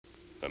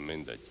Nem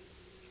mindegy.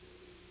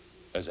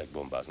 Ezek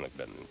bombáznak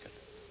bennünket.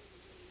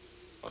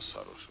 A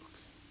szarosok.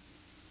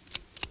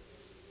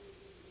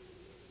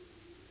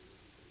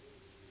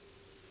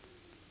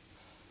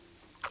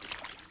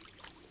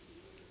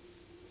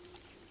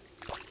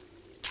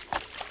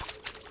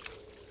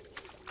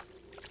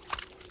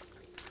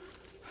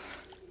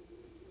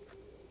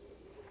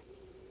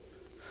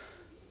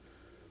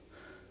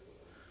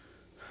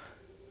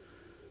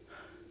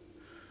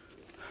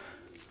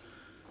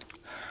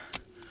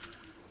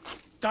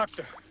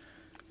 Doctor!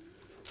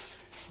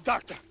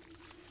 Doctor!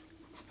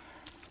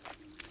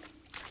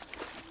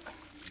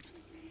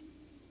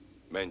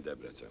 Menj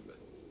Debrecenbe.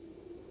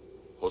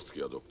 Hozd ki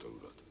a doktor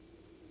urat.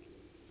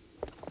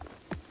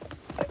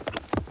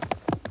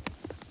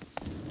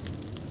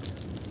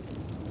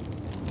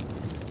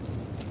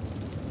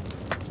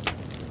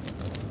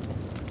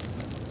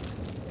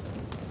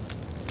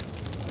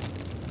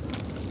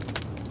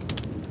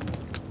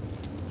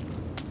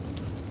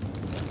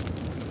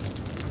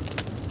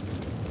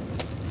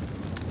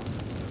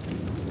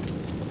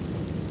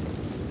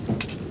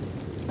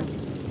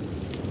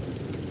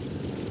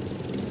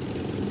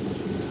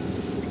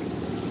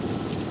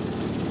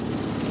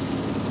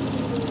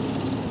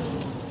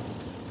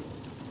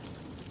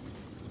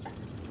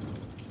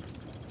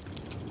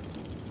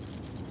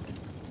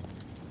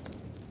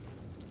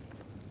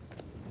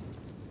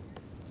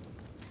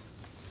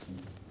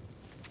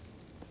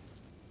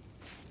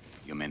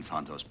 You men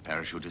found those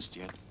parachutists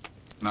yet?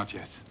 Not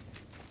yet.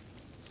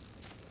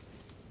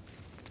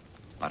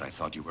 But I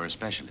thought you were a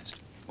specialist.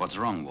 What's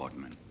wrong,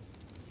 Waterman?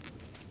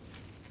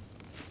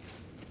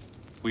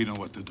 We know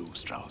what to do,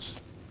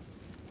 Strauss.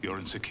 You're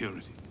in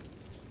security.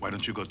 Why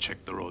don't you go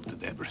check the road to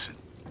Debrecen?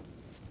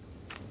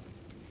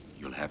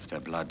 You'll have their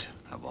blood,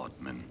 Herr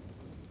Waterman.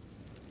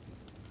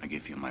 I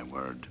give you my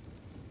word.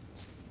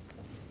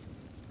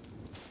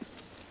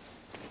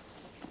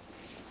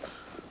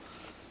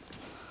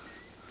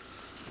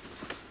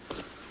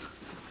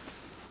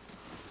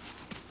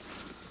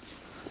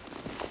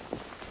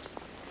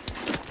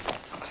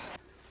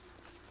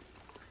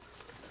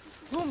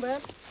 Boom,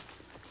 man.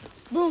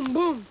 Boom,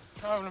 boom.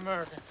 I'm an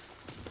American.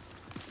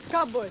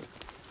 Cowboy.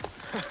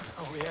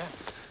 Oh, yeah?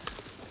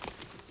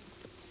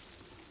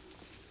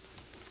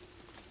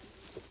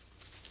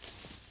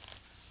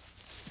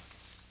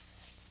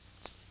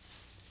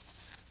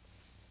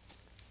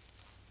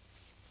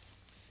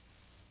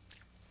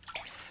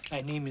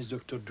 My name is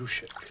Dr.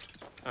 Dushek.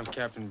 I'm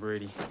Captain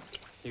Brady,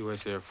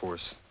 U.S. Air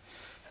Force.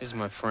 This is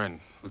my friend,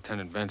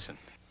 Lieutenant Benson.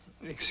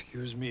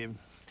 Excuse me,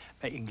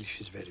 my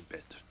English is very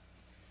bad.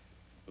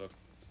 Look,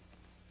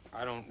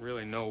 I don't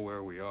really know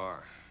where we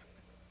are.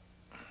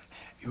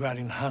 You are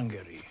in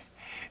Hungary.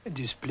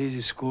 This place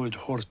is called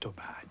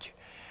Hortobágy.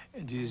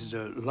 It is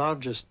the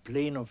largest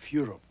plain of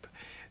Europe.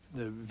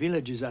 The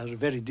villages are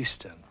very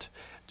distant.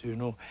 Do you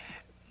know,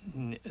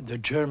 the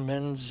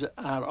Germans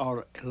are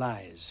our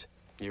allies.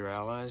 Your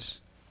allies?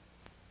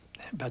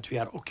 But we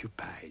are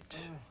occupied.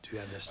 Do you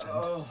understand?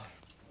 Oh.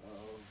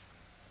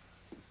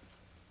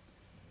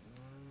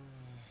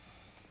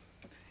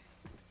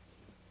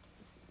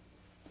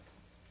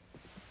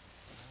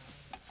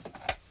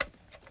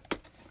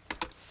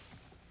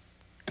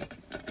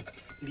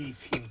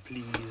 Leave him,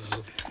 please.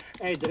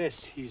 I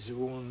dressed his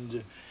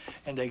wound,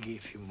 and I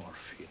gave him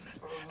morphine.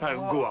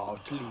 Now, go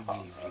out. Leave.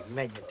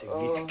 Magnetic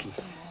Vitki.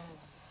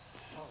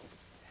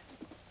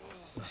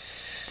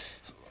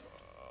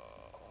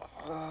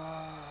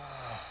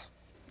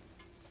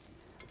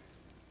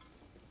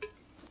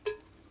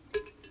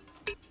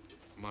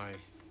 My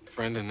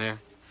friend in there?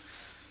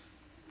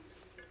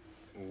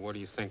 What do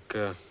you think,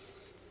 how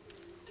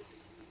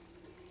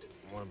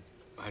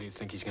do you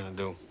think he's gonna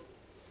do?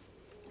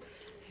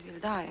 He will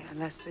die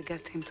unless we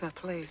get him to a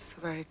place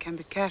where he can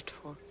be cared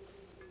for.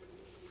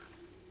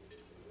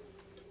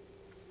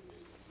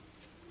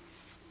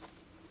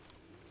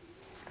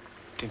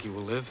 Think he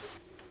will live?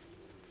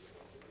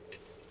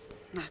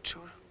 Not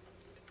sure.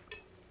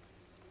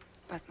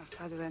 But my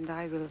father and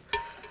I will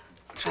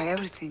try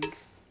everything.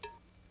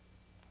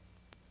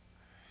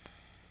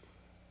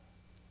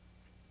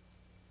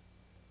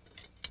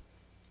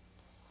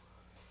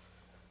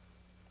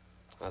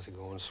 How's it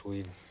going,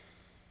 Sweden?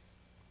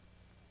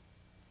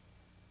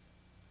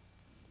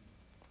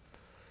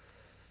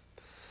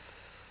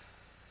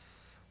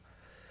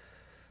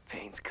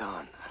 Pain's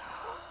gone.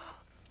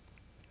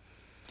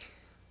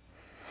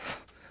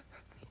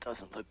 It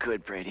doesn't look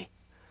good, Brady.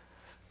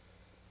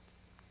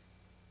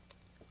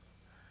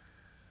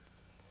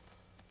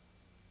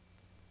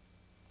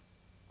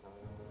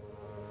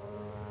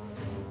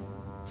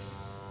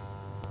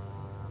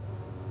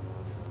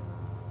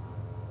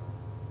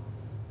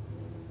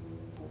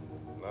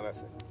 Na lesz.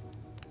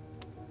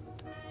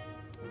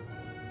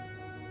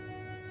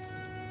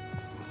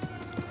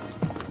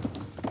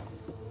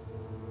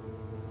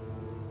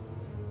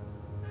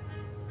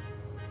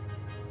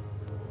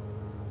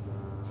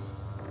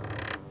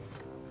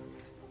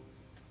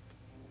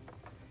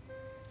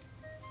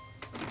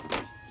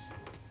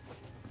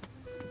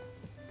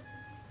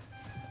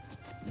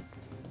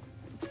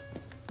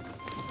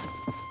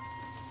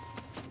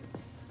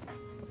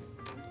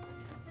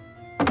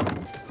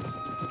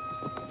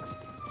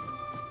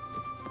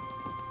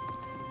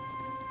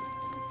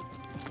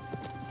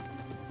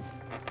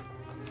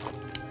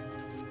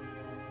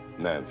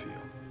 Nem,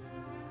 fiam.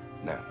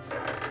 Nem.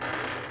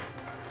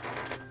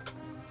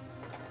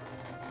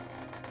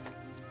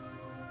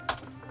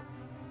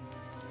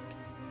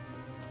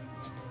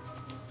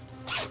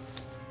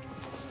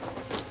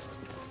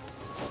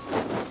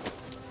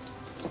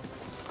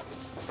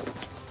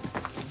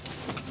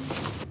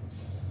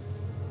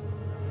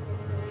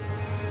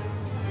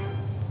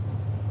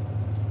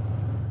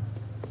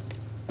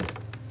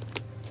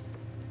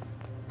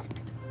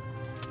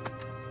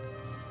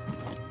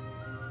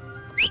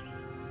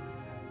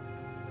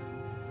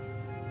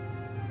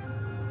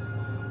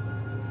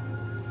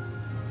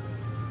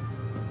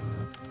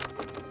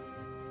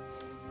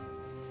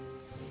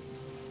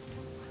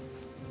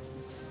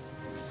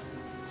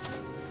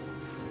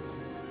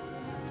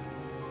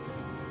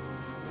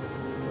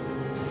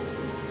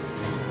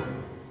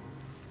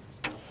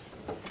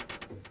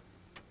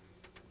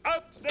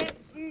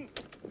 Absetzen!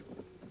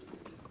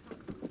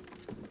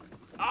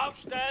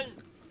 Aufstellen!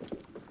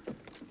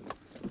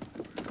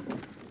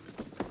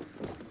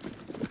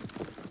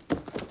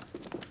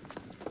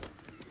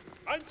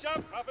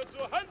 Mannschaft, Waffe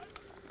zur Hand!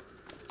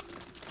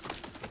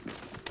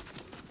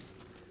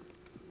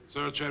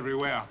 Search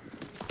everywhere.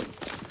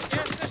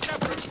 Erste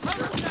Staffel.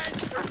 Aufstellen!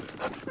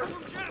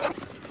 Zum Schiff!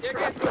 Ihr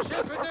geht zur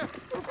Schiffhütte.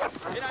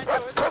 Hinein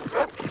zur Hütte.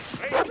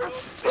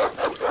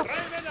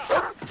 Drei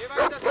Männer! Geh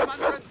weiter zum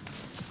anderen.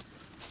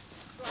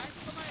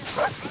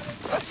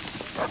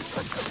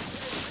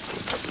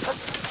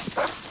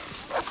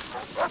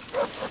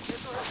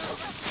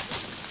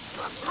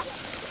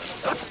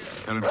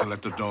 Tell him to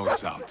let the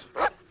dogs out.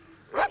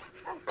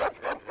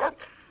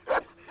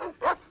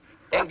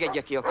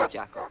 Engedje ki a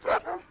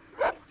kutyákat.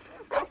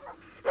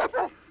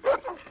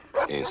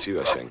 Én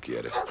szívesen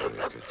kieresztem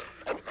őket.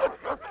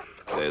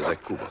 De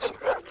ezek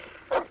kubaszok.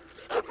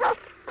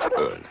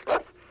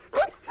 Ölnek.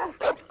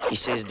 He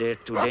says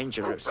they're too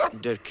dangerous.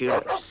 They're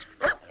killers.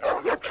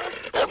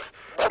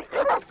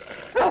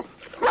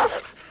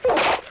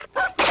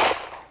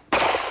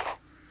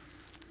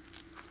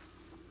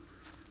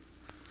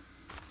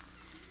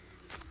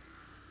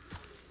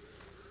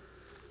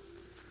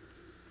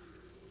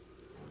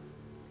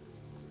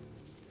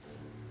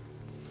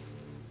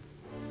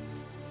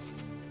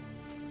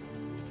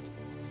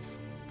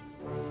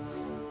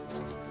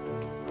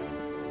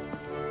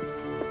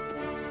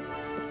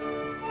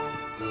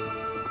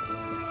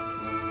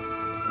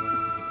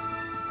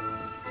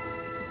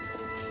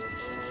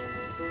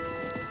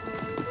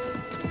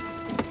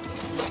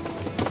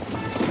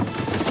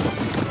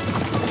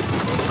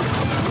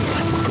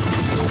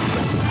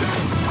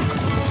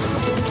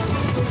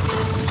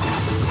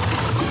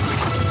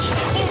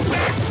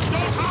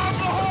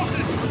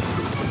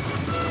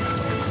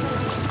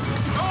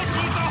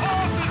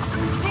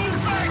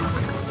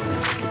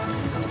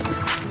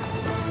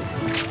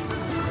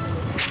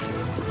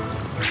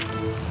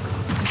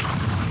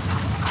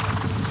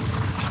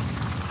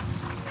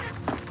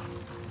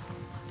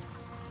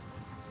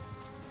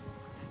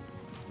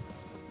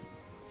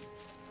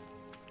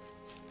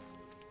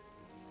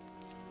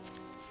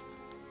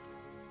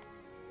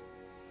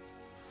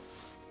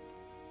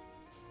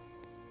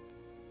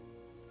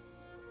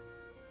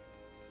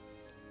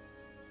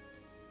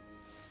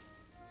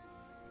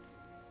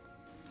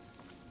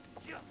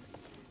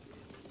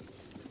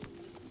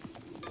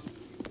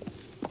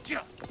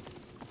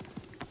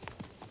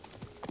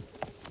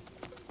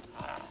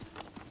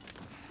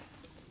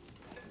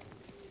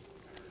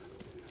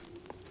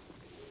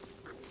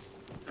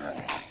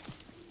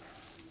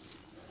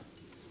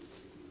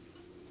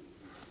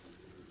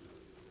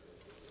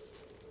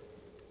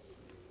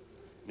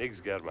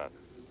 Nix, Germán.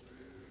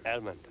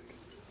 Elmentek.